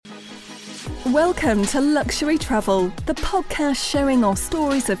Welcome to Luxury Travel, the podcast showing our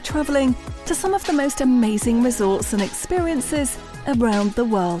stories of travelling to some of the most amazing resorts and experiences around the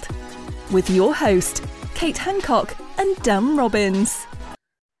world. With your host, Kate Hancock and Dan Robbins.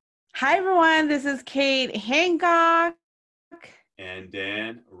 Hi everyone, this is Kate Hancock. And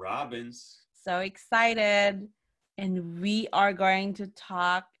Dan Robbins. So excited. And we are going to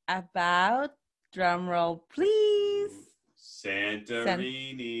talk about, drumroll please,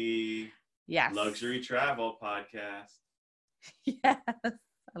 Santorini. Yes. Luxury Travel Podcast. Yes.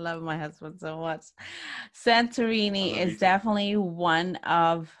 I love my husband so much. Santorini is definitely one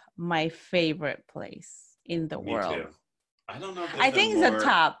of my favorite place in the world. Me too. I don't know if I think it's a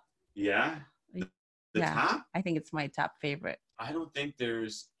top. Yeah? The top? I think it's my top favorite. I don't think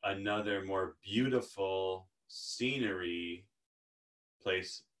there's another more beautiful scenery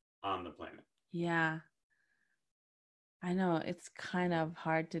place on the planet. Yeah. I know it's kind of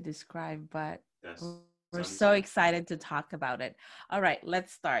hard to describe, but we're so excited to talk about it. All right,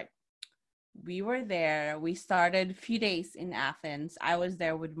 let's start. We were there. We started a few days in Athens. I was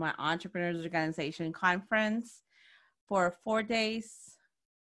there with my Entrepreneurs Organization conference for 4 days.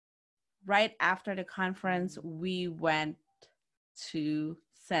 Right after the conference, we went to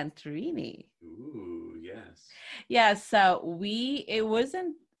Santorini. Ooh, yes. Yeah, so it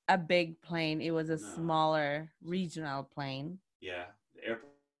wasn't a big plane. It was a smaller regional plane. Yeah, the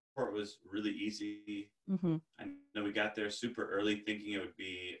airport was really easy. Mm-hmm. I know we got there super early thinking it would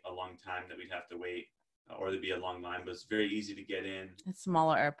be a long time that we'd have to wait or there'd be a long line, but it's very easy to get in. A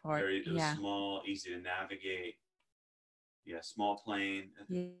smaller airport. It was small, easy to navigate. Yeah, small plane.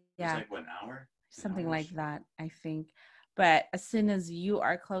 It was like, what, an hour? Something like that, I think. But as soon as you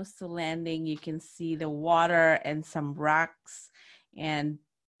are close to landing, you can see the water and some rocks and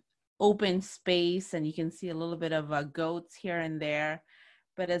open space, and you can see a little bit of goats here and there.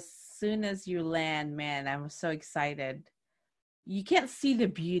 But as soon as you land, man, I'm so excited. You can't see the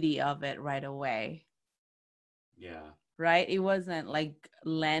beauty of it right away. Yeah. Right? It wasn't like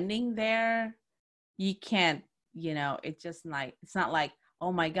landing there. You can't, it's just like, it's not like,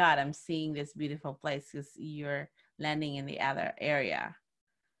 oh my God, I'm seeing this beautiful place, because you're landing in the other area.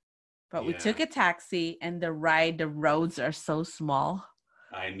 But we took a taxi, and the roads are so small.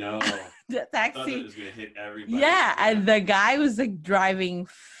 I know. The taxi. I thought it was going to hit everybody. Yeah, and the guy was like driving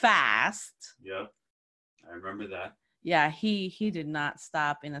fast. Yep. I remember that. Yeah, he did not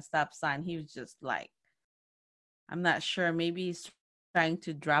stop in a stop sign. He was just like, I'm not sure, maybe he's trying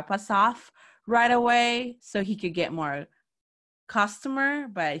to drop us off right away so he could get more customer,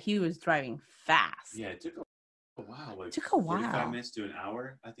 but he was driving fast. Yeah, it took a while. Like, it took a while. 45 minutes to an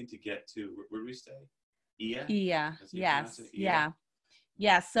hour, I think, to get to, where did we stay? Iya? Iya, yes, yeah.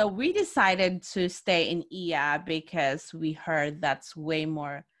 Yeah, so we decided to stay in Iya because we heard that's way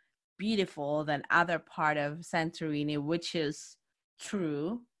more beautiful than other part of Santorini, which is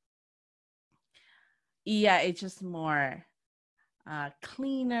true. Iya, it's just more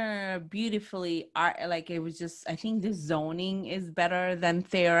cleaner, beautifully art. Like, it was just, I think the zoning is better than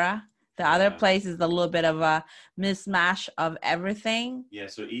Thera. The other place is a little bit of a mismatch of everything. Yeah,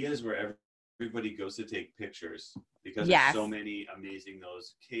 so Iya is where everybody goes to take pictures because there's so many amazing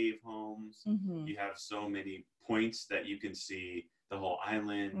those cave homes. Mm-hmm. You have so many points that you can see the whole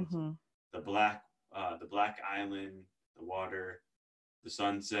island, the black island, the water, the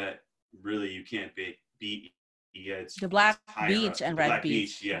sunset. Really, you can't beat Iya. It's the Black Beach and Red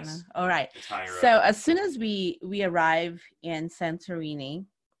Beach. Yes. All right. So as soon as we arrive in Santorini,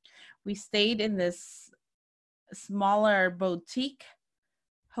 we stayed in this smaller boutique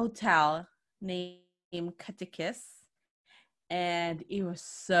hotel named Katikis, and it was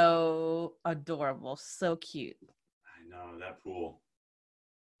so adorable, so cute. I know, that pool.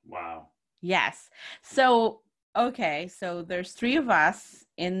 Wow. Yes. So there's 3 of us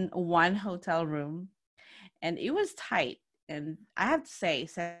in one hotel room, and it was tight. And I have to say,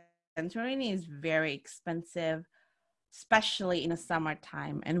 Santorini is very expensive, especially in the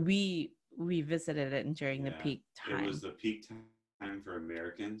summertime, and we visited it during the peak time. It was the peak time for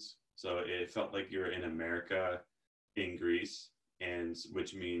Americans, so it felt like you were in America in Greece, and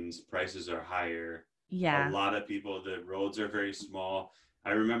which means prices are higher. Yeah, a lot of people, the roads are very small.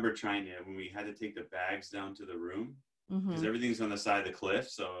 I remember trying it when we had to take the bags down to the room because everything's on the side of the cliff.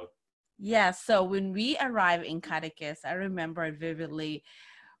 So so when we arrived in Katikis, I remember it vividly.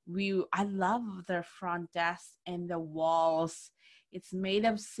 I love their front desk and the walls. It's made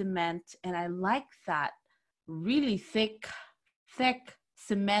of cement, and I like that really thick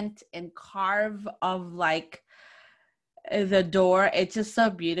cement and carve of like the door. It's just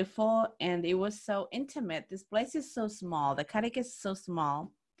so beautiful, and it was so intimate. This place is so small. The Katikis is so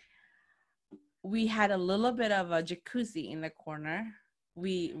small. we had a little bit of a jacuzzi in the corner.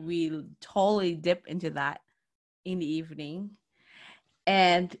 We totally dip into that in the evening.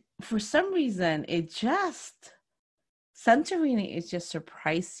 And for some reason, Santorini, it just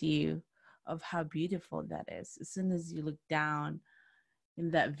surprised you of how beautiful that is. As soon as you look down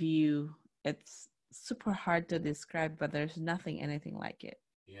in that view, it's super hard to describe, but there's anything like it.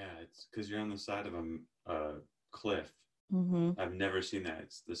 Yeah, it's because you're on the side of a cliff. Mm-hmm. I've never seen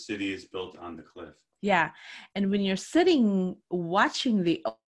that. The city is built on the cliff. Yeah. And when you're sitting watching the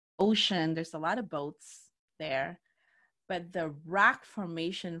ocean, there's a lot of boats there. But the rock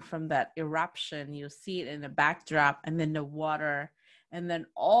formation from that eruption, you see it in the backdrop, and then the water, and then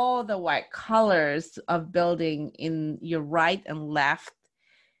all the white colors of building in your right and left.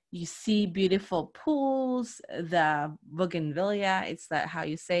 You see beautiful pools, the bougainvillea, it's that how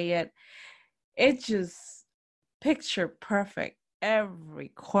you say it. It just picture perfect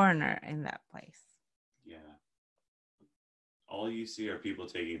every corner in that place. Yeah. All you see are people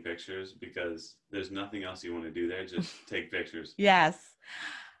taking pictures because there's nothing else you want to do there. Just take pictures. Yes.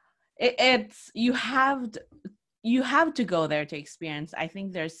 It's you have to go there to experience. I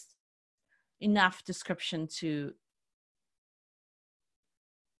think there's enough description to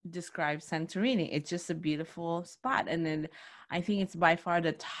describe Santorini. It's just a beautiful spot, and then I think it's by far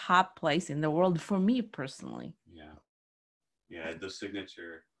the top place in the world for me personally. Yeah, the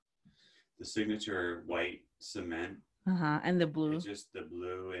signature white cement. And the blue. It's just the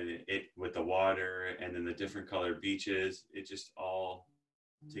blue and it with the water and then the different color beaches. It just all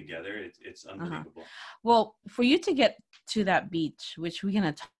together. It's unbelievable. Well, for you to get to that beach, which we're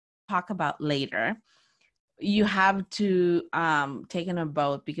gonna talk about later, you have to take in a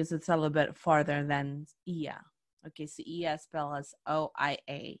boat because it's a little bit farther than Ia. Okay, so Ia is spelled as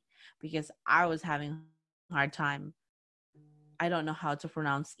OIA because I was having a hard time. I don't know how to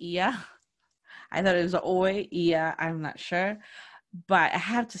pronounce Ia. I thought it was Oi, Ia. I'm not sure. But I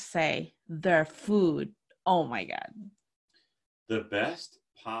have to say, their food, oh my God. The best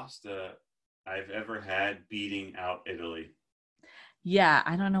pasta I've ever had beating out Italy. Yeah,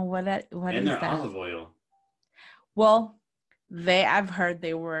 I don't know what and is their that. olive oil. Well, I've heard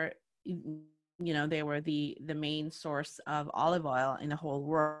they were, they were the main source of olive oil in the whole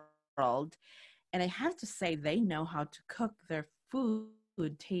world. And I have to say, they know how to cook. Their food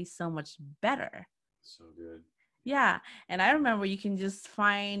tastes so much better. So good. Yeah. And I remember you can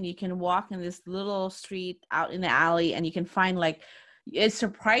walk in this little street out in the alley and you can find it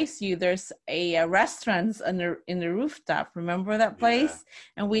surprised you. There's a restaurant in the rooftop. Remember that place?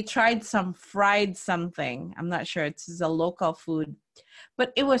 Yeah. And we tried some fried something. I'm not sure. It's a local food,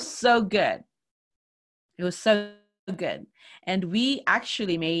 but it was so good. It was so good. And we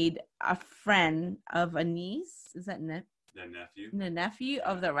actually made a friend of a niece. Is that the nephew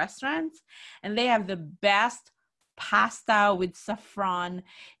of the restaurant? And they have the best pasta with saffron.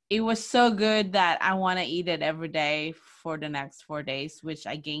 It was so good that I want to eat it every day for the next 4 days, which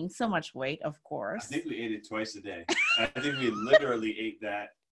I gained so much weight, of course. I think we ate it twice a day. I think we literally ate that.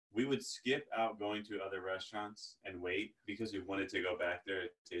 We would skip out going to other restaurants and wait because we wanted to go back there.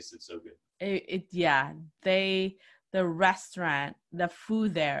 It tasted so good. The restaurant, the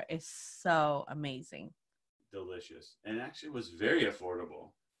food there is so amazing. Delicious. And actually was very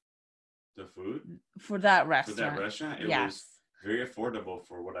affordable. The food? For that restaurant. It was very affordable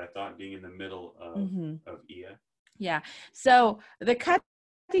for what I thought being in the middle of Ia. Yeah. So the Catti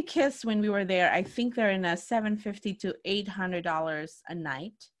Kiss, when we were there, I think they're in a $750 to $800 a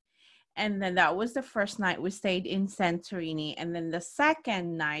night. And then that was the first night we stayed in Santorini. And then the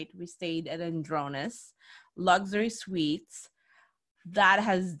second night we stayed at Andronis Luxury Suites. That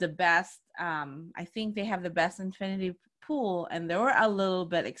has the best, I think they have the best infinity pool, and they were a little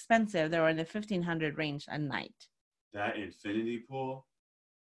bit expensive. They were in the $1,500 range a night. That infinity pool,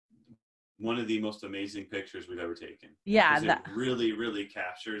 one of the most amazing pictures we've ever taken. Yeah. It really, really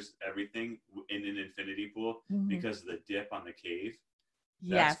captures everything in an infinity pool because of the dip on the cave.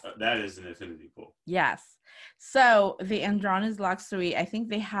 Yes. That is an infinity pool. Yes. So the Andronis Luxury, I think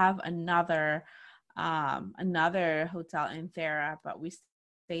they have another hotel in Thera, but we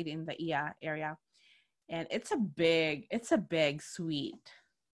stayed in the Ia area. And it's a big suite.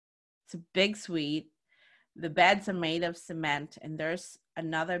 It's a big suite. The beds are made of cement, and there's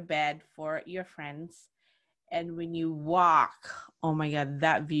another bed for your friends. And when you walk, oh my God,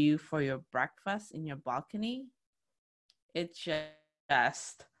 that view for your breakfast in your balcony, it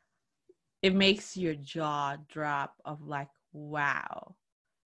makes your jaw drop of wow,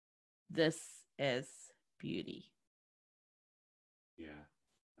 this is beauty. Yeah,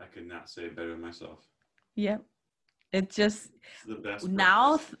 I could not say it better myself. Yep. It just, It's the best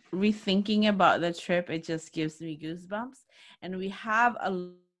now breakfast. rethinking about the trip, it just gives me goosebumps. And we have a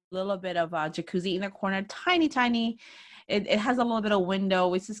little bit of a jacuzzi in the corner, tiny. It has a little bit of window,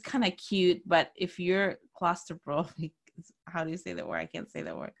 which is kind of cute. But if you're claustrophobic, how do you say that word? I can't say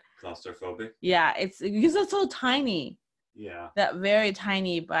that word. Claustrophobic? Yeah, it's because it's so tiny. Yeah. That very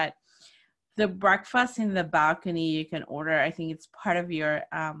tiny, but the breakfast in the balcony you can order. I think it's part of your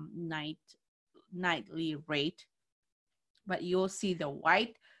nightly rate. But you'll see the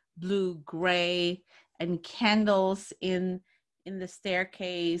white, blue, gray, and candles in the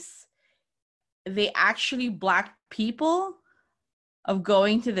staircase. They actually block people of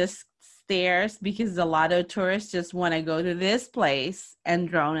going to the stairs because a lot of tourists just want to go to this place and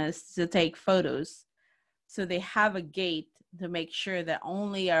Andronis to take photos. So they have a gate to make sure that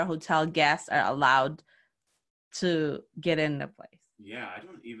only our hotel guests are allowed to get in the place. Yeah, I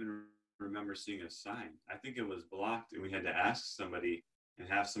don't even remember seeing a sign. I think it was blocked and we had to ask somebody and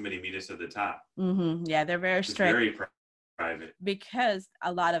have somebody meet us at the top. Mm-hmm. Yeah, they're very strict. It's very private. Because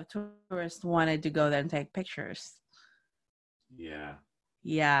a lot of tourists wanted to go there and take pictures. Yeah.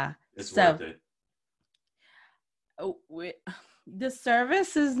 Yeah. It's worth it. The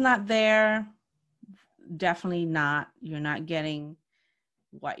service is not there. Definitely not. You're not getting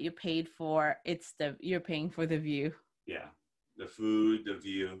what you paid for. You're paying for the view. Yeah. The food, the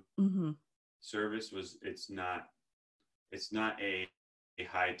view. Mm-hmm. Service it's not a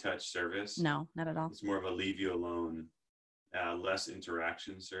high touch service. No, not at all. It's more of a leave you alone, less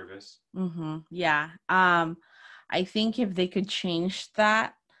interaction service. Mm-hmm. Yeah. I think if they could change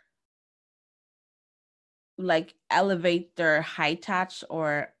that, like elevate their high touch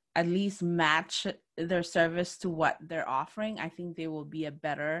or at least match their service to what they're offering, I think they will be a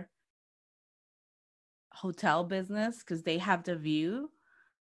better hotel business because they have the view.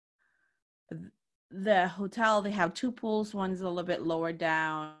 The hotel, they have two pools. One's a little bit lower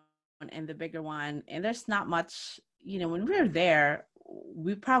down and the bigger one. And there's not much, when we're there,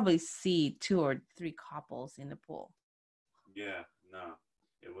 we probably see 2 or 3 couples in the pool. Yeah, no,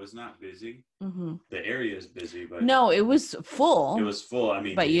 it was not busy. Mm-hmm. The area is busy, but no, it was full. It was full. I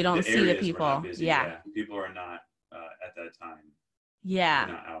mean, but you don't see the people. Not busy. Yeah, people are not at that time. Yeah,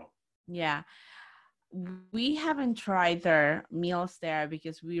 they're not out. Yeah, we haven't tried their meals there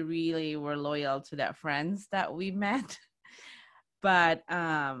because we really were loyal to their friends that we met. But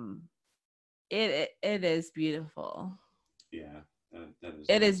it is beautiful. Yeah, that is.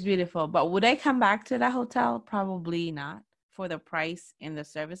 It is beautiful. But would I come back to that hotel? Probably not, for the price and the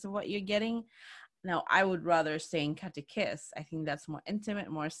service of what you're getting. No, I would rather stay in Catequis. I think that's more intimate,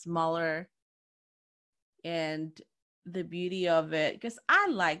 more smaller, and the beauty of it, because I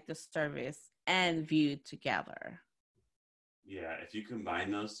like the service and view together. Yeah, if you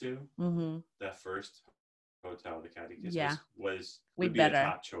combine those two, that first hotel, the Catequis, would be better. A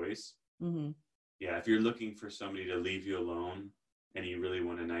top choice. Mm-hmm. Yeah, if you're looking for somebody to leave you alone and you really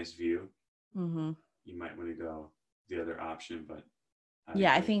want a nice view, you might want to go the other option. But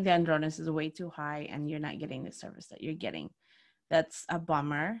I think the Andronis is way too high and you're not getting the service that you're getting. That's a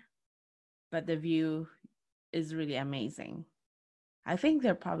bummer, but the view is really amazing. I think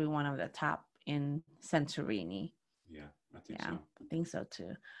they're probably one of the top in Santorini. Yeah, I think so. I think so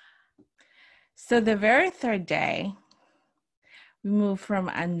too. So the very third day, we moved from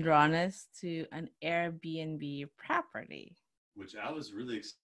Andronis to an Airbnb property. Which I was really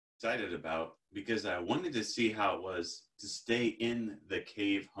excited about because I wanted to see how it was to stay in the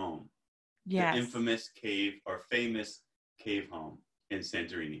cave home. Yes. The infamous cave or famous cave home in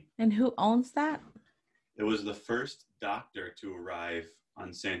Santorini. And who owns that? It was the first doctor to arrive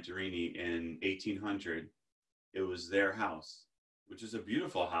on Santorini in 1800. It was their house, which is a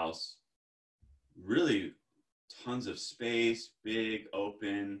beautiful house. Really tons of space, big,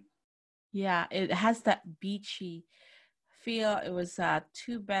 open. Yeah, it has that beachy feel. It was a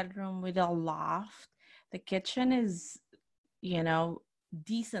 2-bedroom with a loft. The kitchen is,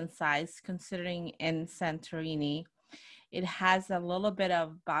 decent size considering in Santorini. It has a little bit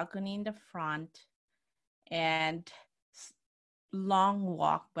of balcony in the front and long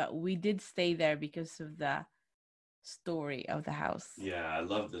walk, but we did stay there because of the story of the house. Yeah, I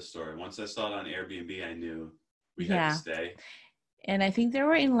love the story. Once I saw it on Airbnb, I knew we had to stay. And I think they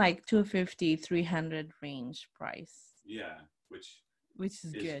were in like $250-$300 range price. Yeah, which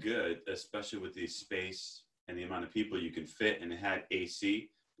is good, especially with the space and the amount of people you can fit. And it had AC.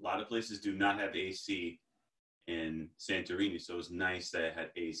 A lot of places do not have AC in Santorini, so it was nice that it had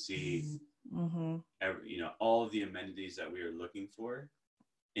AC. Mm-hmm. All of the amenities that we were looking for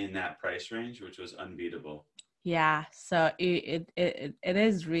in that price range, which was unbeatable. Yeah, so it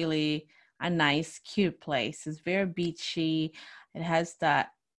is really a nice, cute place. It's very beachy. It has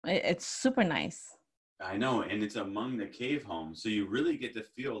that. It's super nice. I know, and it's among the cave homes, so you really get to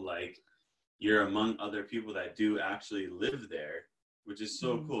feel like you're among other people that do actually live there, which is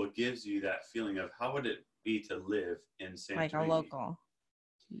so cool. It gives you that feeling of how would it be to live in Santorini? Like a local.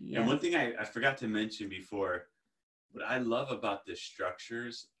 Yes. And one thing I forgot to mention before, what I love about the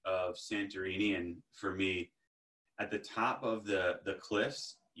structures of Santorini, and for me, at the top of the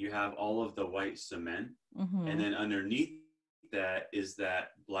cliffs, you have all of the white cement, and then underneath that is that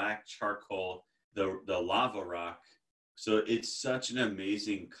black charcoal, the lava rock. So it's such an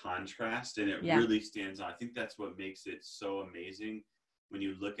amazing contrast, and it really stands out. I think that's what makes it so amazing when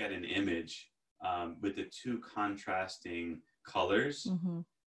you look at an image with the two contrasting colors.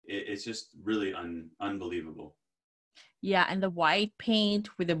 It's just really unbelievable. Yeah, and the white paint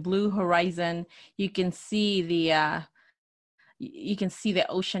with the blue horizon, you can see the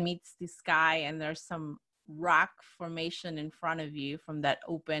ocean meets the sky, and there's some rock formation in front of you from that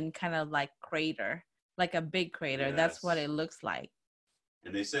open kind of like crater, like a big crater. Yes. That's what it looks like.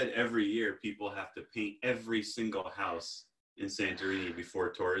 And they said every year people have to paint every single house in Santorini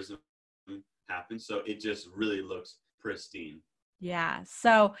before tourism happens. So it just really looks pristine. Yeah.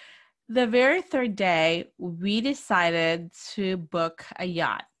 So the very third day, we decided to book a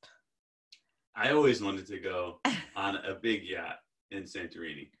yacht. I always wanted to go on a big yacht in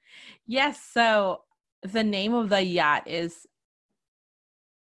Santorini. Yes. So the name of the yacht is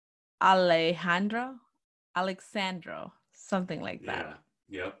Alexandro, something like that.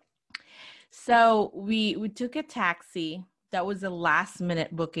 Yeah. Yep. So we took a taxi. That was a last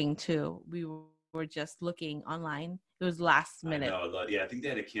minute booking too. We were just looking online. It was last minute. I know. Yeah, I think they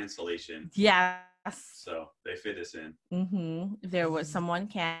had a cancellation. Yes. So they fit us in. There was someone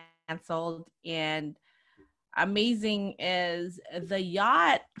canceled, and amazing is the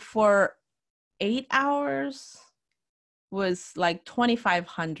yacht for 8 hours was like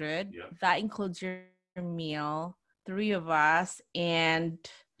 $2,500. Yep. That includes your meal, 3 of us, and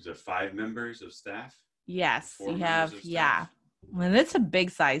is it 5 members of staff? Yes, you have, and it's a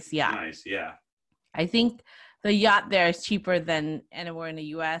big size yacht. Nice, yeah. I think the yacht there is cheaper than anywhere in the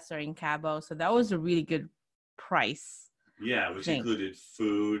U.S. or in Cabo, so that was a really good price. Yeah, which included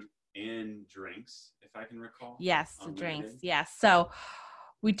food and drinks, if I can recall. Yes, drinks, yes. So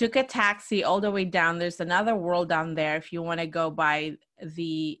we took a taxi all the way down. There's another world down there if you want to go by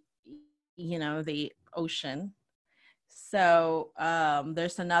the, the ocean. So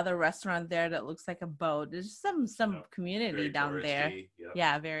there's another restaurant there that looks like a boat. There's some community down touristy, there. Yep.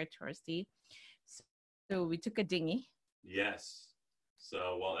 Yeah, very touristy. So we took a dinghy. Yes.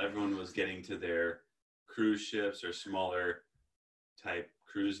 So while everyone was getting to their cruise ships or smaller type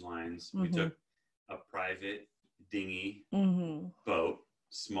cruise lines, we took a private dinghy boat,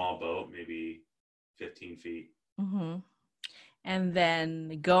 small boat, maybe 15 feet. And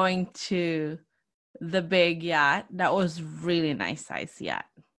then going to the big yacht. That was really nice size yacht.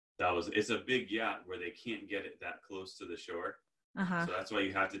 It's a big yacht where they can't get it that close to the shore. So that's why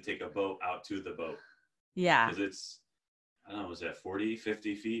you have to take a boat out to the boat. Yeah. Because it's, I don't know, was that 40,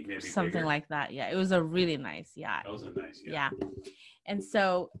 50 feet, maybe something bigger? Like that. Yeah. It was a really nice yacht. That was a nice yacht. Yeah. And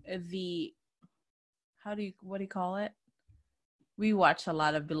so what do you call it? We watch a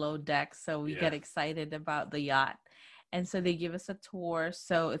lot of Below Deck, so we get excited about the yacht. And so they give us a tour.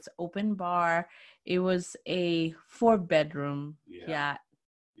 So it's open bar. It was a 4-bedroom yacht.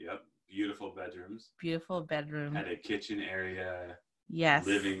 Yep. Beautiful bedrooms. Beautiful bedroom. Had a kitchen area. Yes.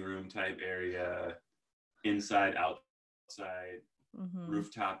 Living room type area. Inside, outside.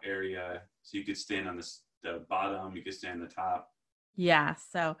 Rooftop area. So you could stand on the bottom. You could stand on the top. Yeah.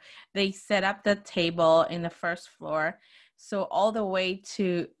 So they set up the table in the first floor. So all the way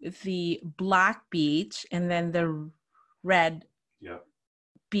to the black beach and then the red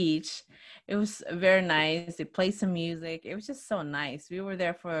beach. It was very nice. They played some music. It was just so nice. We were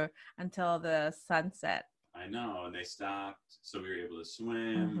there until the sunset. I know, and they stopped, so we were able to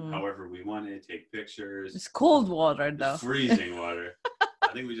swim however we wanted, take pictures. It's cold water though. Freezing water.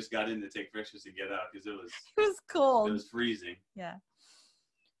 I think we just got in to take pictures to get out because it was cold. It was freezing. Yeah.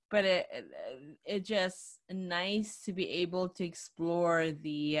 But it just nice to be able to explore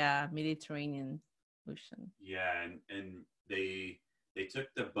the Mediterranean Ocean. Yeah, and they took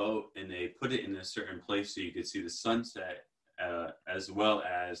the boat and they put it in a certain place so you could see the sunset, as well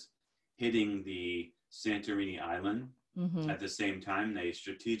as hitting the Santorini island at the same time. They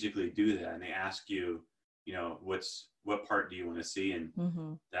strategically do that, and they ask you, what part do you want to see,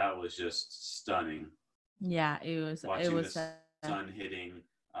 and that was just stunning. Yeah, it was. Watching the sun hitting,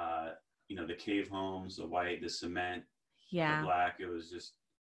 the cave homes, the white, the cement, the black. It was just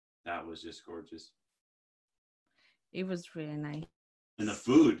That was just gorgeous. It was really nice. And the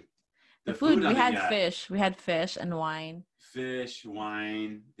food. The food, we had fish. We had fish and wine. Fish,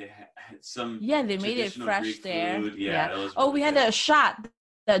 wine. They had some. Yeah, they made it fresh Greek there. Food. Yeah. Oh, really we had a shot,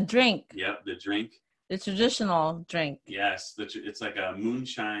 the drink. Yep, the drink. The traditional drink. Yes, it's like a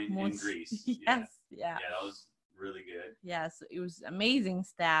moonshine in Greece. Yes, yeah. Yeah, that was really good. Yes, it was amazing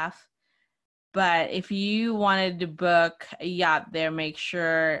staff. But if you wanted to book a yacht there, make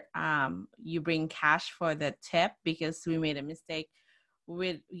sure you bring cash for the tip, because we made a mistake.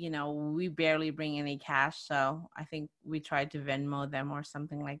 We barely bring any cash, so I think we tried to Venmo them or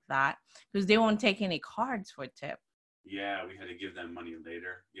something like that, because they won't take any cards for tip. Yeah, we had to give them money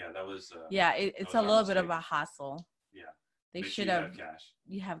later. Yeah, that was. It's a little bit of a hassle. Yeah, they should have cash.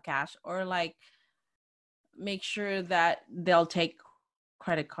 You have cash, or like make sure that they'll take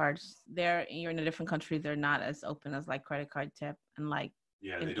credit cards. You're in a different country, they're not as open as like credit card tip, and like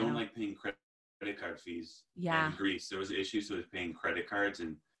they don't like paying credit card fees. In Greece there was issues with paying credit cards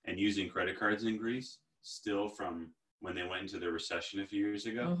and using credit cards in Greece still from when they went into the recession a few years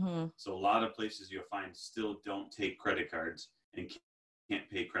ago. Mm-hmm. So a lot of places you'll find still don't take credit cards and can't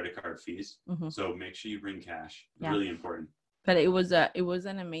pay credit card fees. Mm-hmm. So make sure you bring cash. Really important. But it was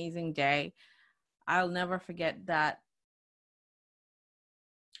an amazing day. I'll never forget that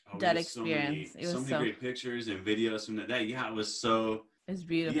experience. So many great pictures and videos from that. Yeah, it was so. It's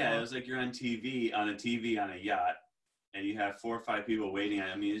beautiful. Yeah, it was like you're on a yacht, and you have 4 or 5 people waiting.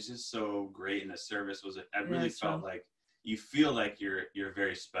 I mean, it's just so great, and the service was. I really felt like you feel like you're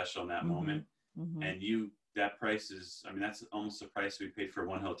very special in that moment, and that price is. I mean, that's almost the price we paid for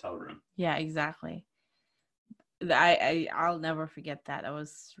one hotel room. Yeah, exactly. I'll never forget that. That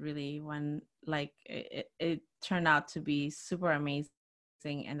was really when it turned out to be super amazing,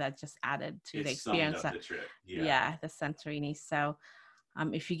 and that just added to the experience. The trip. The Santorini. So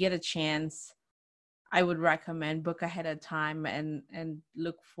if you get a chance, I would recommend book ahead of time and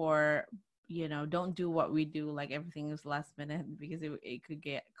look for, don't do what we do, like everything is last minute, because it could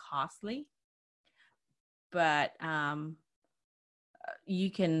get costly. But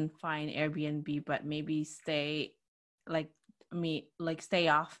you can find Airbnb, but maybe stay stay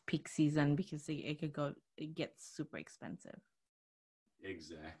off peak season, because it gets super expensive.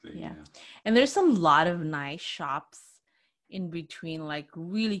 Exactly. Yeah. And there's a lot of nice shops in between, like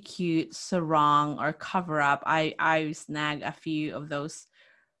really cute sarong or cover up. I snag a few of those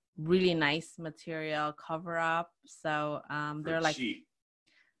really nice material cover up. So they're like cheap.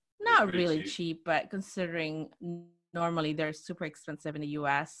 Not really cheap, but considering normally they're super expensive in the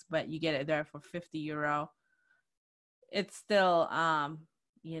US, but you get it there for €50. It's still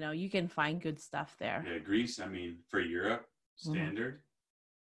you can find good stuff there. Yeah, Greece, I mean, for Europe standard,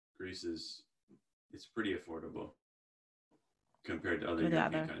 Greece it's pretty affordable compared to other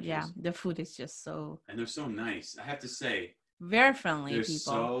European countries. Yeah, the food is just so... And they're so nice. I have to say... Very friendly they're people.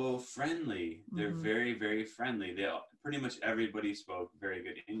 So friendly. They're very, very friendly. Pretty much everybody spoke very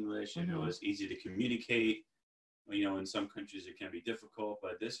good English, and it was easy to communicate. In some countries it can be difficult,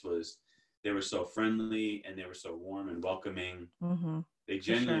 but they were so friendly, and they were so warm and welcoming. They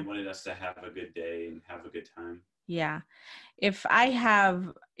genuinely wanted us to have a good day and have a good time. Yeah. If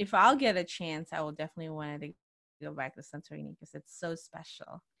I'll get a chance, I will definitely want to go back to Santorini, because it's so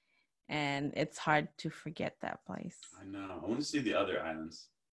special, and it's hard to forget that place. I know. I want to see the other islands.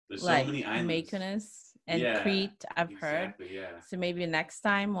 There's like so many islands. Mykonos and Crete, I've heard. Yeah. So maybe next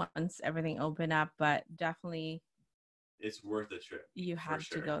time, once everything open up, but definitely it's worth the trip. You have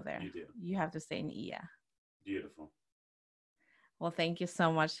to go there. You do. You have to stay in Iya. Beautiful. Well, thank you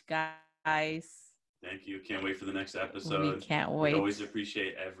so much, guys. Thank you. Can't wait for the next episode. We can't wait. We always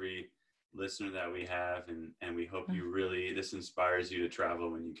appreciate every listener that we have, and we hope this inspires you to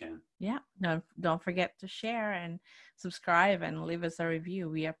travel when you can. Yeah. No, don't forget to share and subscribe and leave us a review.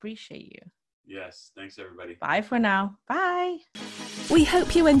 We appreciate you. Yes. Thanks, everybody. Bye for now. Bye. We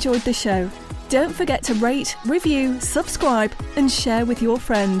hope you enjoyed the show. Don't forget to rate, review, subscribe, and share with your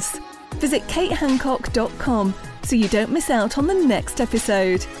friends. Visit katehancock.com so you don't miss out on the next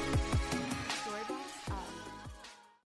episode.